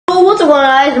on,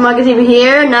 guys? Marcus over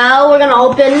here. Now we're gonna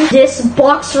open this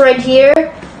box right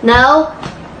here. Now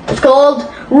it's called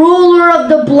Ruler of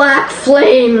the Black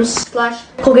Flames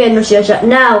 / Pokémon no Shia.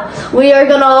 Now we are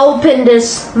gonna open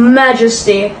this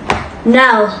Majesty.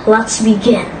 Now let's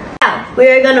begin. Now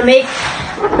we're gonna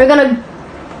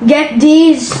get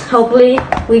these. Hopefully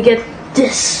we get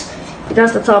this.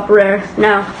 That's the top rare.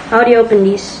 Now, how do you open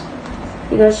these?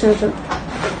 You guys know some? I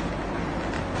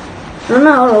don't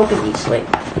know how to open these. Wait.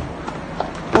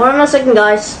 Hold on a second,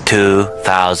 guys.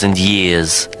 2,000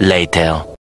 years later.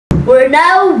 We're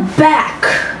now back,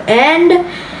 and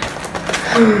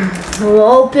we'll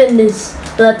open this.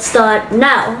 Let's start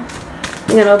now.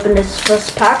 I'm gonna open this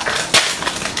first pack.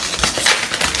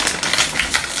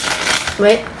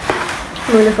 Wait.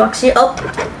 Move the box here. Oh,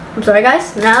 I'm sorry,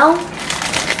 guys. Now,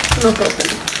 look open.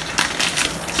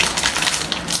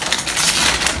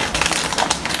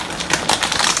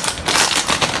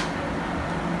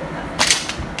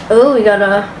 Oh, we got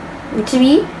a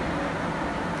TV.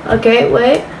 Okay,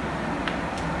 wait.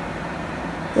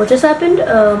 What just happened?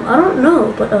 I don't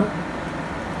know, but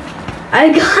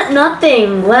I got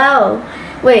nothing. Wow.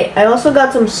 Wait, I also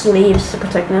got some sleeves to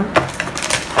protect them.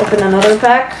 Open another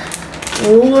pack.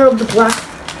 Ruler of the Black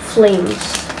Flames.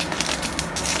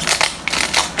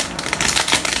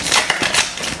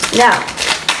 Now,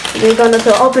 we're gonna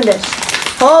open this.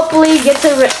 Hopefully get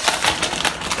to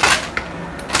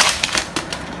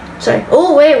sorry.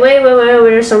 Oh, wait.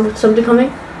 There's something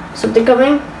coming. Something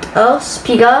coming. Oh,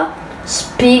 Spiga.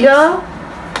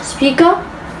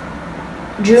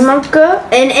 Jumanka.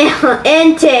 And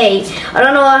Entei. I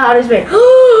don't know how to say.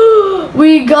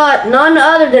 We got none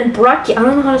other than Braki. I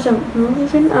don't know how to say.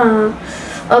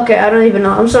 Okay, I don't even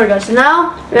know. I'm sorry, guys.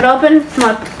 Now, we're gonna open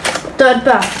my third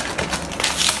pack.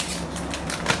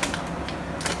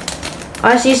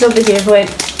 I see something here. Wait.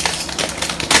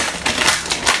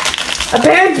 My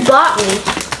parents bought me.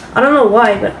 I don't know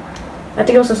why, but I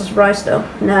think it was a surprise though.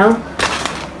 Now,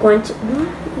 going to.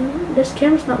 This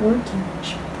camera's not working.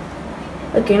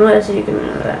 Okay, you know what? I see you can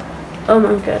remember that. Oh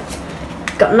my god.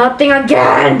 Got nothing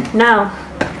again! Now,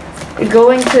 we're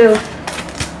going to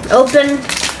open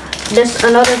this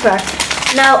another pack.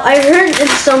 Now, I heard in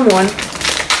someone,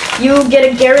 you get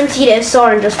a guaranteed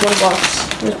SR in just one box.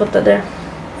 Let's put that there.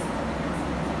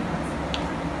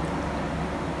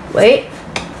 Wait.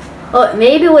 Oh,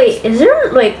 maybe wait. Is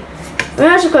there like? Let me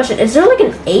ask you a question. Is there like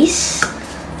an ace?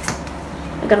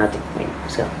 I got nothing. Wait,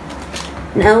 let's go.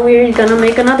 Now we're gonna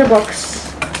make another box.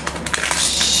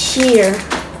 Here.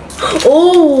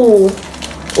 Oh,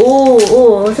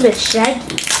 it's a bit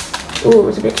shaggy. Oh,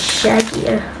 it's a bit shaggy.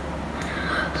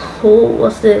 Oh,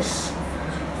 what's this?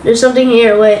 There's something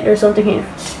here. Wait, there's something here.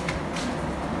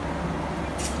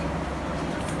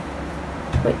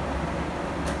 Wait.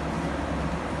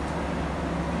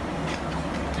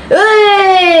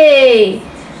 Hey!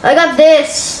 I got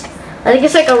this. I think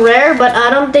it's like a rare, but I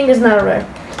don't think it's not a rare.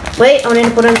 Wait, I need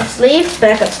to put in the sleeve.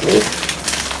 Backup sleeve.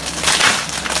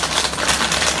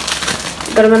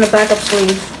 Got them in a backup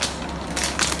sleeve.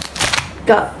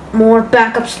 Got more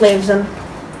backup sleeves than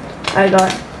I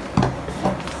got.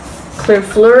 Clear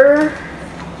Fleur.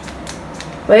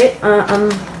 Wait, I'm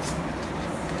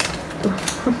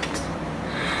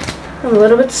a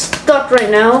little bit stuck right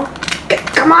now.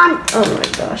 Come on! Oh my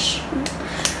gosh.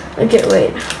 Okay,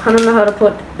 wait. I don't know how to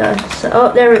put that.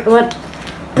 Oh, there we went.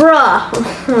 Bruh! Oh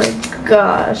my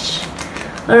gosh.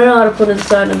 I don't know how to put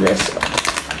inside of this.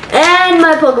 And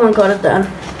my Pokemon card is done.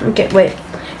 Okay, wait.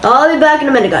 I'll be back in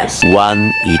a minute, guys.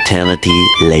 One eternity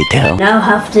later. Now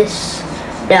have this.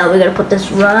 Now we're gonna put this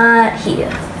right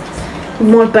here.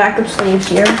 More backup sleeves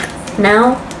here.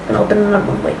 Now, I'm gonna open another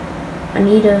one. Wait. I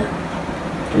need to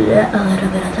do that, a little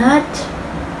bit of that.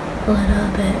 A little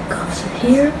bit goes in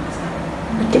here.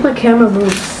 I think my camera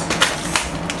moves.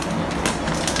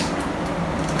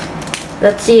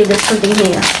 Let's see if there's something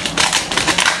here.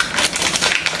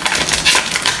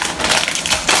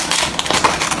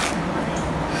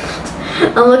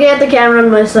 I'm looking at the camera on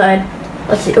my side.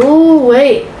 Let's see. Oh,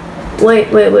 wait. Whoa.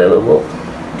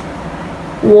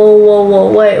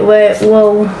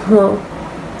 Whoa.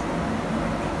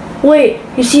 Wait,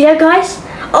 you see that, guys?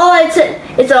 Oh,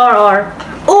 it's RR.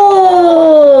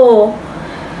 Oh,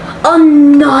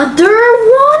 another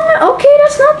one? Okay,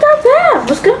 that's not that bad.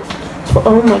 Let's go.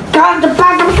 Oh my god, the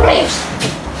backup sleeves.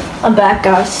 I'm back,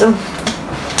 guys. So,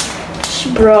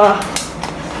 bruh.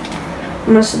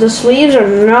 The sleeves are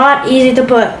not easy to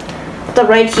put. Put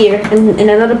right here in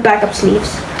another backup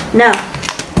sleeves. Now,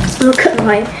 look at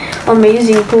my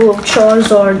amazing pool of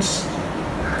Charizards.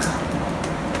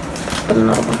 Put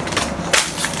another one.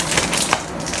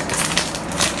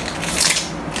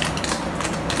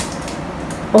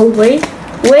 Oh, wait.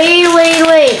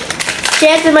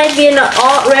 Chance it might be an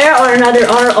rare or another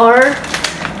RR.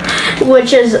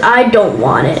 Which is, I don't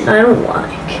want it. I don't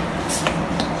like.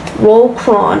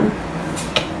 Rollcron.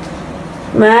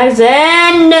 Max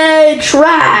and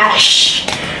trash.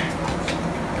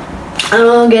 I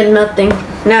don't get nothing.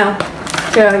 Now,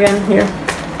 go again here.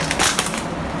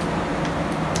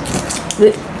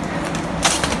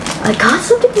 I got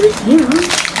something with here.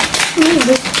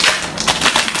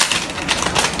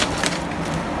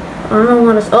 I don't know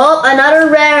what it's. Oh, another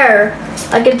rare.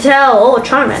 I can tell. Oh, a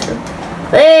Charmander.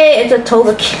 Hey, it's a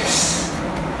Togekiss.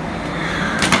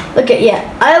 Okay, yeah.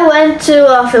 I went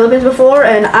to Philippines before,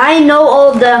 and I know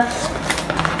all of the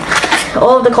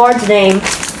cards' names.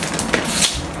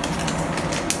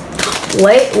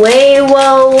 Wait,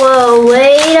 whoa,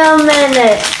 wait a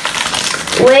minute.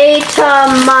 Wait a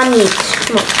minute.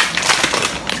 Come on.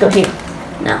 Let's go here.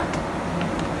 Now.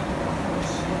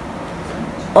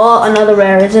 Oh, another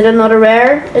rare. Is it another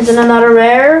rare? Is it another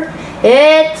rare?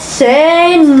 It's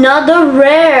another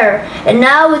rare. And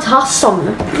now it's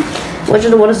awesome. Which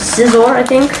is the one is Scizor, I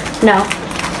think. Now,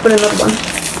 put another one.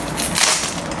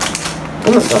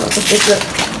 Oh my god, this is it.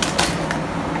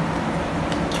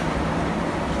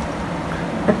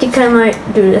 I think I might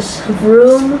do this.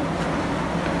 Vroom,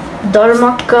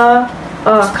 Darmaka,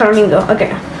 Carmingo.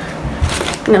 Okay.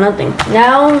 No, nothing.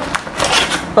 Now,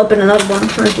 open another one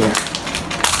right here.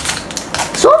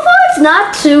 So far, it's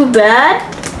not too bad,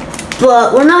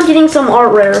 but we're not getting some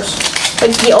art rares.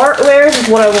 Like, the art rares is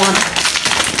what I want.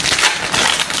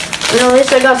 You know, at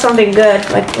least I got something good,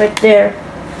 like right there.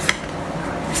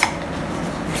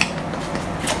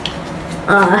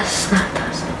 That's not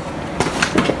that.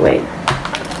 Okay, wait.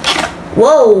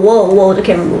 Whoa, the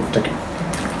camera moved. Okay.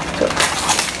 So,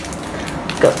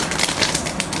 go.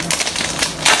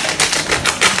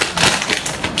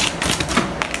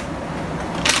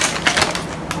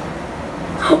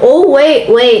 Oh, wait,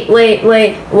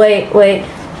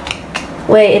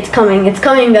 it's coming,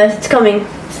 guys, it's coming.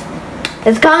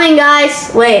 It's coming,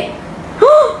 guys, wait.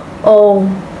 Oh.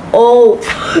 Oh,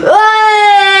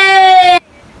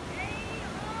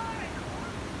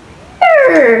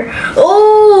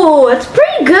 it's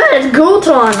pretty good. It's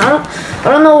Groton. I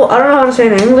don't know how to say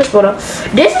it in English, but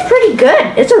this is pretty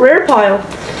good. It's a rare pile.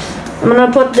 I'm gonna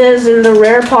put this in the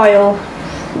rare pile.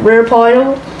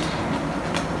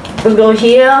 Let's go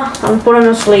here. I'm putting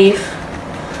a sleeve.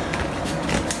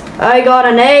 I got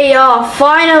an AR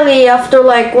finally after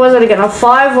like, what was it again,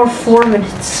 5 or 4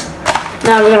 minutes.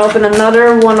 Now we're gonna open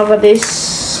another one of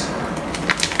this.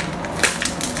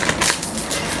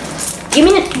 Give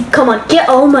me it. Come on, get.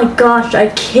 Oh my gosh, I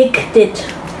kicked it.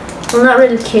 Well, not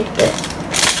really kicked it.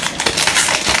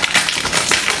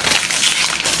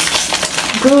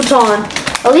 Groton.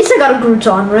 At least I got a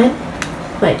Groton, right?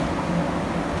 Wait.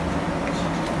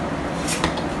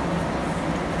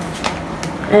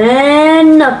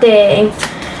 And nothing.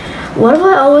 What if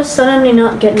I always suddenly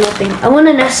not get nothing? I want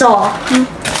an SR.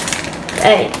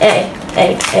 Hey.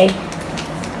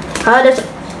 How does...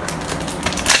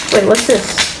 Wait, what's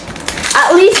this?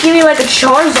 At least give me like a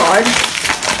Charizard.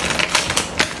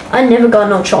 I never got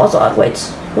no Charizard. Wait.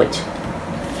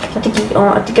 I think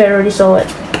I already saw it.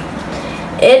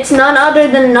 It's none other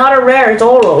than not a rare. It's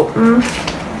Oro.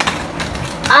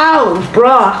 Ow,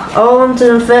 bruh. Oh, I'm to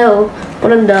the fill.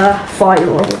 What in the fire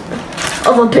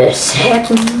of abyss? Heck.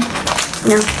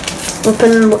 Now,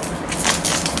 open.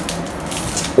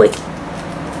 Wait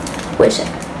a sec.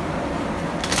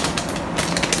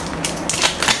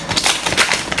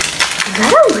 Is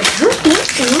that a rare?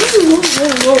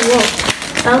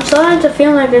 Whoa. I'm starting to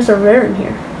feel like there's a rare in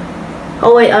here.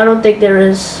 Oh wait, I don't think there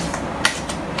is.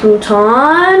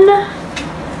 Groton.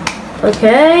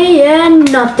 Okay,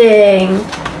 and nothing.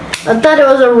 I thought it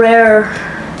was a rare.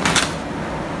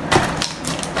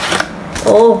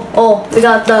 Oh, we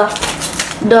got the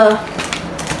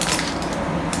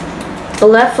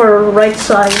left or right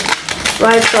side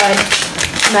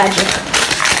magic.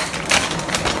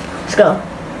 Let's go.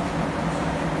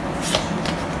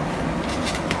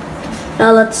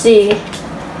 Now let's see.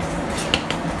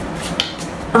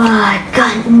 I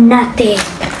got nothing.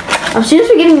 I'm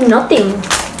seriously getting nothing.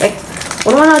 Like,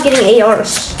 what am I not getting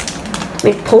ARs?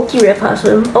 Like, Pokérip has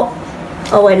them. Oh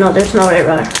wait, no, there's no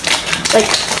AR. Like,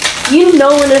 you know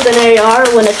when there's an AR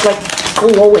when it's like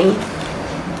glowing.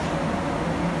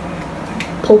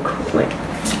 Wait.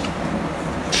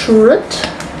 Truth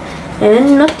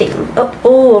and nothing.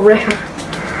 Oh, a rare.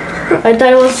 I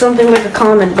thought it was something like a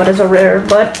common, but it's a rare.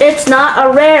 But it's not a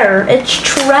rare. It's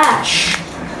trash.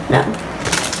 Now,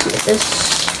 get this.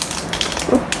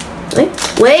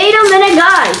 Wait a minute,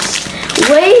 guys.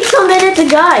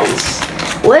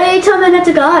 Wait a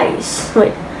minute, guys.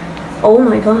 Wait. Oh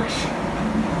my gosh.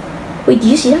 Wait, do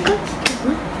you see that, guys?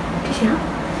 What? Do you see that?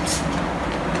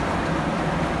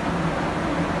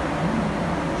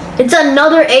 It's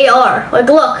another AR. Like,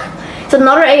 look. It's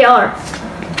another AR.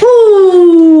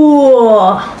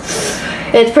 Ooh.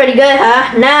 It's pretty good,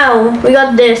 huh? Now, we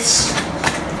got this.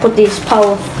 Put these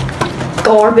pile of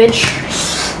garbage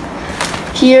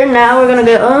here. Now we're gonna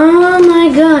go. Oh my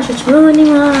gosh, it's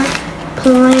ruining our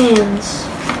plans.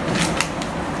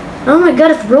 Oh my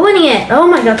god, it's ruining it. Oh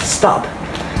my god, stop.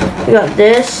 We got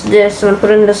this, I'm gonna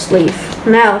put it in the sleeve.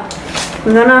 Now,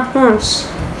 we're gonna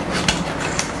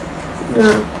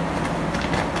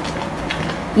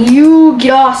you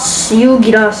get us.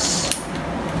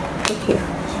 Look here.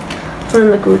 Put in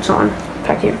the crouton.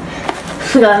 Back here.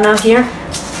 We got it now here.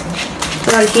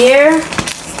 We got it here.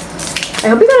 I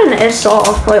hope we got an SR,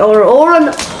 like, or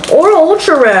an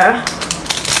ultra rare.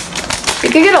 You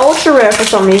can get an ultra rare for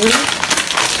some reason.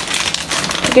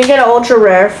 You can get an ultra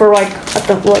rare for like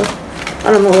I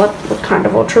don't know what kind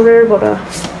of ultra rare, but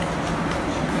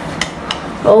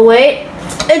oh wait,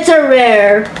 it's a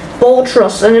rare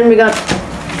Boltrus, and then we got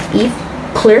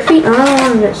clear feet. I don't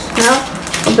want this. Now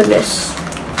open this.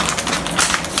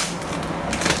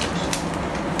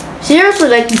 Seriously,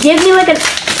 like give me like an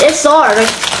SR. Like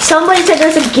somebody said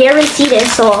there's a guaranteed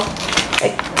SR.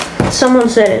 Like someone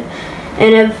said it,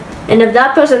 and if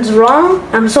that person's wrong,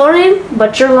 I'm sorry,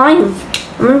 but you're lying.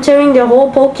 I'm tearing the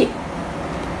whole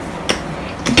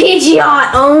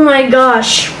Pidgeot. Oh my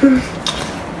gosh.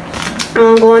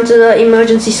 I'm going to the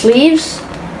emergency sleeves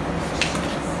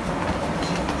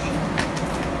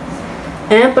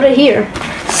and put it here.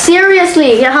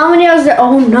 Seriously, how many are there?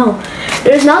 Oh no,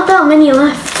 there's not that many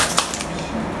left.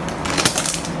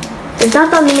 There's not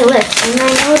that many left, and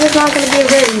I know there's not going to be a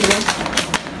rare anymore.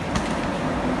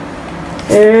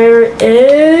 There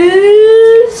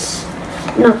is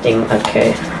nothing.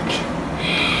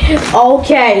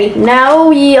 Okay, now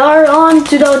we are on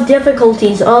to the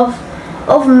difficulties of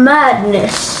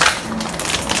madness.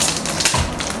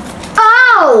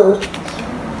 Ow!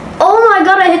 Oh my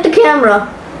god, I hit the camera.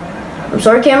 I'm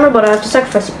sorry, camera, but I have to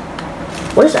sacrifice it.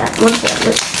 What is that? What is that?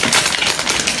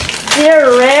 Either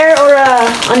a rare or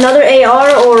another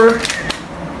AR, or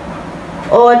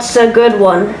oh, it's a good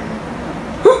one.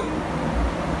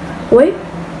 Wait.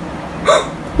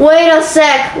 Wait a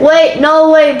sec. Wait, no,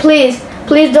 wait, please.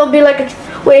 Please don't be like a...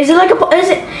 Wait, is it like a...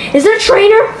 Is there a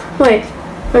trainer? Wait.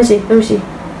 Let me see.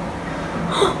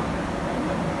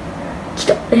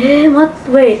 Stop. What?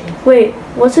 Wait.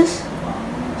 What's this?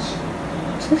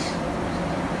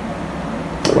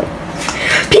 Wait.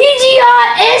 Pidgeot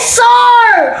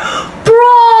SR!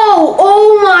 Bro! Oh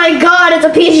my god, it's a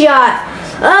Pidgeot.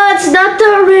 It's not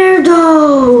the rare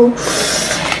though.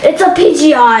 It's a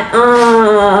Pidgeot.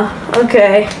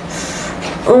 Okay.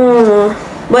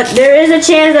 But there is a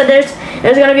chance that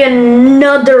there's gonna be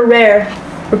another rare.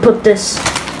 We put this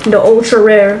in the ultra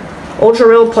rare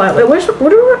pile. Wait,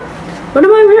 what are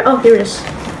my rare? Oh, here it is.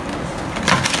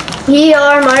 Here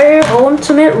are my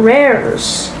ultimate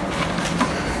rares.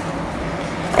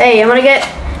 Hey,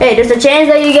 hey, there's a chance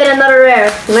that you get another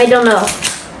rare. I don't know.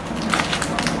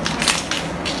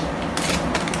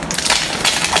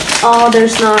 Oh,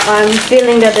 there's not. I'm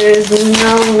feeling that there is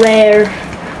no rare.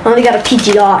 I only got a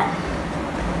Pidgeot.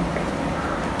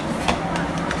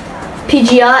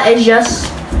 Pidgeot is just...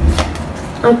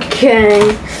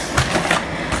 Okay.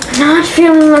 Not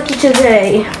feeling lucky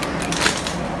today.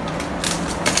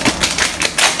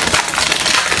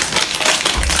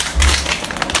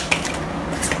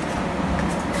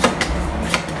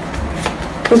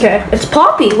 Okay, it's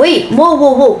Poppy. Wait,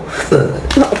 whoa.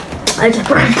 No, I just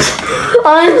burned.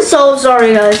 I'm so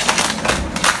sorry, guys.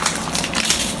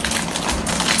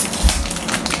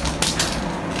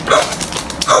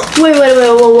 Wait,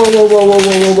 whoa.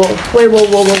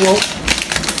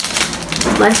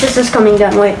 My sister's coming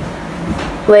down. Wait.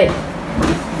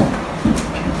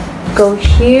 Go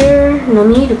here. No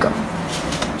need to go.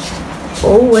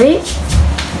 Oh wait.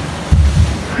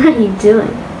 What are you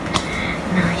doing?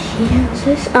 Now here's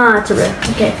this. It's a rare.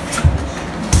 Okay.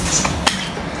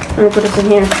 Let me put this in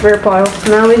here. Rare pile.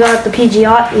 Now we got the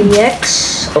Pidgeot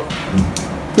EX. Oh.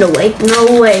 No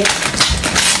way.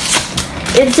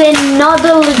 It's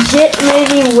another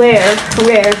legitimately rare.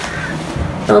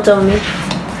 Don't tell me.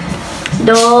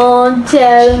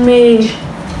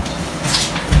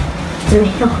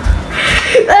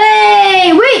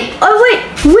 Hey! Wait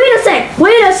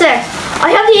a sec.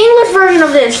 I have the English version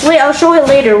of this. Wait, I'll show it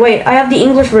later. Wait, I have the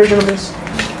English version of this.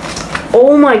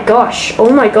 Oh my gosh.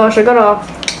 I got a...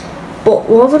 What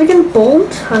was it again?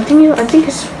 Bolt? I think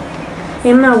it's...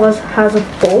 Him has a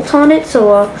bolt on it,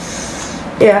 so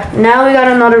yeah. Now we got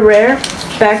another rare.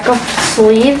 Back of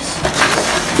sleeves.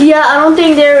 Yeah, I don't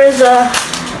think there is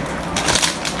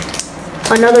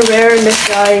another rare in this,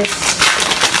 guys.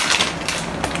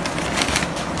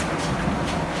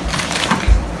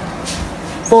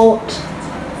 Bolt.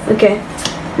 Okay.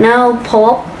 Now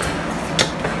pop.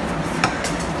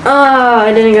 Ah,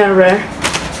 I didn't get a rare.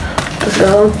 Let's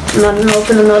go. I'm not gonna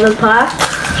open another pack.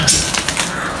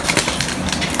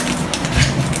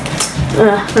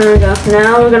 There we go.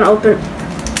 Now we're gonna open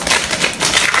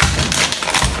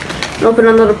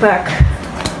another pack.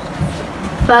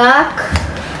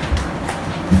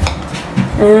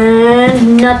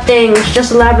 And nothing. It's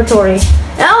just a laboratory.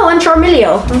 Oh, and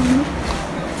Charmeleon.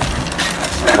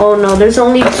 Oh no, there's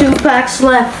only 2 packs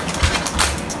left,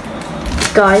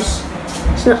 guys.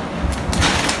 It's not.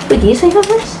 Wait, do you think of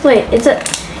this? Wait, it's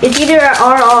either a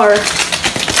RR.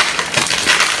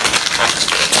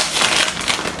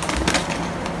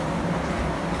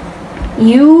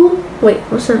 Wait,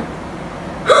 what's that?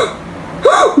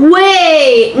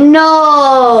 Wait,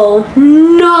 no.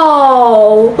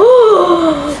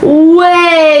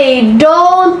 Wait,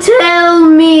 don't tell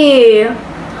me.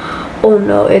 Oh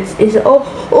no,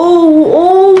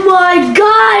 oh my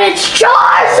god, it's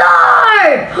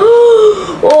Charizard!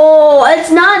 Oh, it's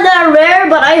not that rare,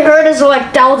 but I heard it's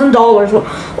like $1,000.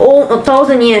 Oh,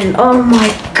 1,000 yen. Oh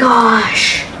my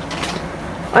gosh.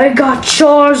 I got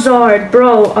Charizard,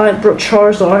 bro.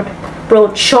 Charizard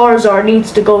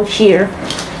needs to go here.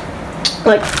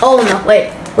 Like, oh no,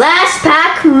 wait. Last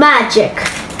pack magic.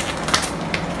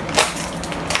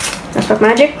 Last pack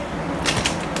magic.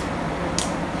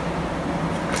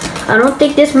 I don't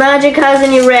think this magic has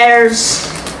any rares.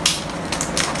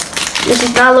 This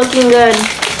is not looking good.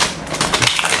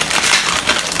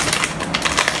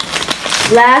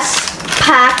 Last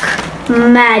pack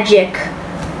magic.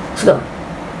 Let's go.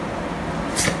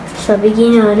 So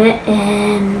begin on it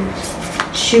and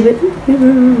shoot it.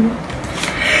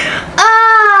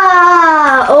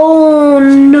 Ah! Oh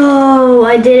no!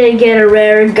 I didn't get a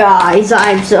rare, guys.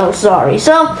 I'm so sorry.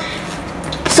 So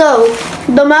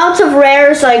the amount of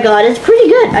rares I got is pretty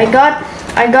good. I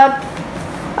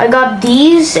got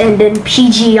these and then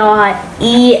PGI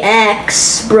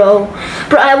EX, bro.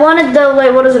 I wanted the,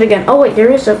 like, what is it again? Oh wait,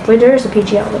 there is a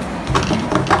PGI.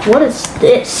 What is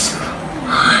this?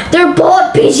 They're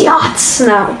both PGIs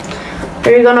now.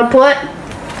 You're gonna put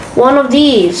one of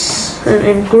these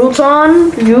and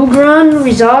Gruton, Ugran,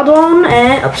 Rizadon,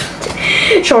 and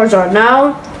Charizard.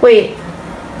 Now, wait.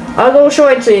 I'll go show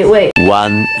it to you. Wait.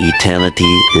 One eternity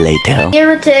later.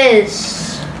 Here it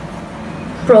is.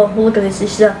 Bro, look at this.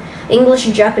 This is English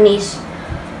and Japanese.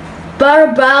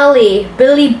 Barabali,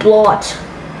 Billy Blot.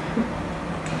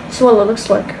 This is what it looks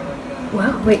like.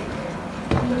 Wow, wait.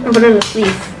 I'll put it in the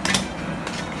sleeve.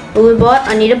 Billy Blot,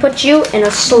 I need to put you in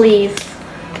a sleeve.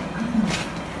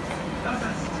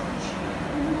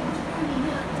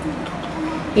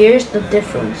 Here's the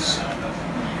difference.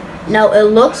 Now it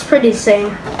looks pretty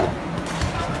same.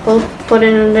 We'll put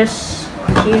it in this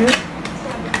here.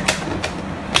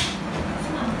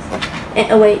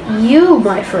 And oh wait, you,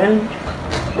 my friend,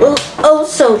 will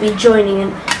also be joining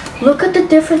in. Look at the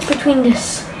difference between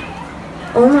this.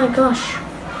 Oh my gosh.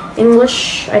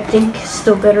 English, I think, is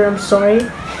still better. I'm sorry.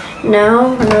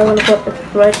 Now I'm gonna put it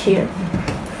right here.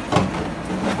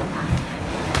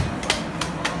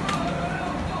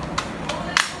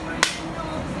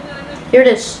 Here it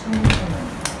is.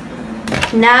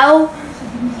 Now,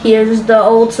 here's the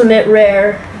ultimate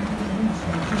rare.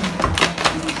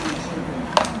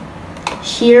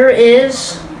 Here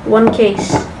is one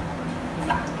case.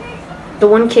 The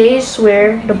one case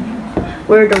where the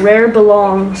rare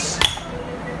belongs.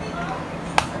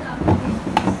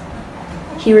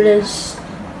 Here it is.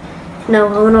 Now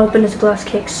I want to open this glass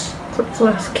case.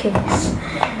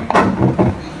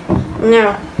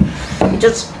 Now, it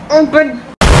just opened.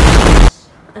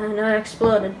 I know it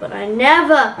exploded, but I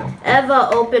never ever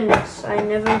opened this. I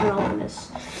never even opened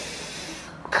this.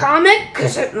 Comic?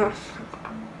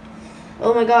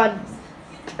 Oh my god.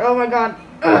 Oh my god.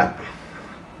 Ugh.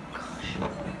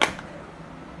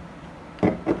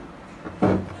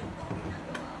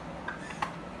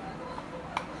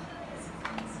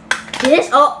 This,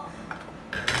 oh,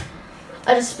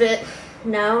 I just spit.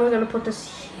 Now we're gonna put this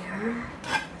here.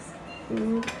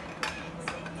 And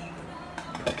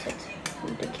put it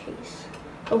in the case.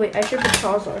 Oh wait, I should put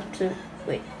Charizard too.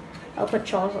 Wait, I'll put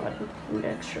Charizard in the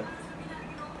extra.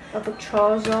 I'll put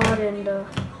Charizard and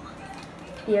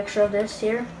the extra of this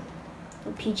here.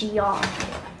 And PGI.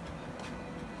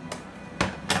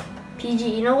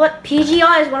 You know what?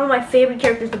 PGI is one of my favorite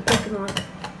characters in Pokemon.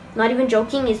 Not even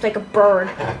joking, it's like a bird.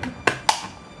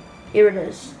 Here it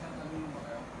is.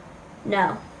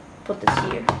 Now, put this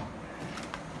here.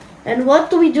 And what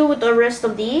do we do with the rest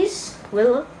of these?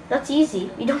 Well, that's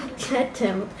easy. We don't get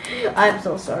them. I'm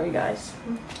so sorry, guys.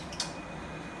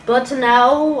 But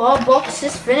now our box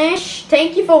is finished.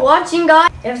 Thank you for watching,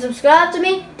 guys. If you subscribed to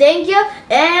me, thank you,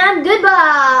 and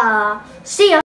goodbye. See ya.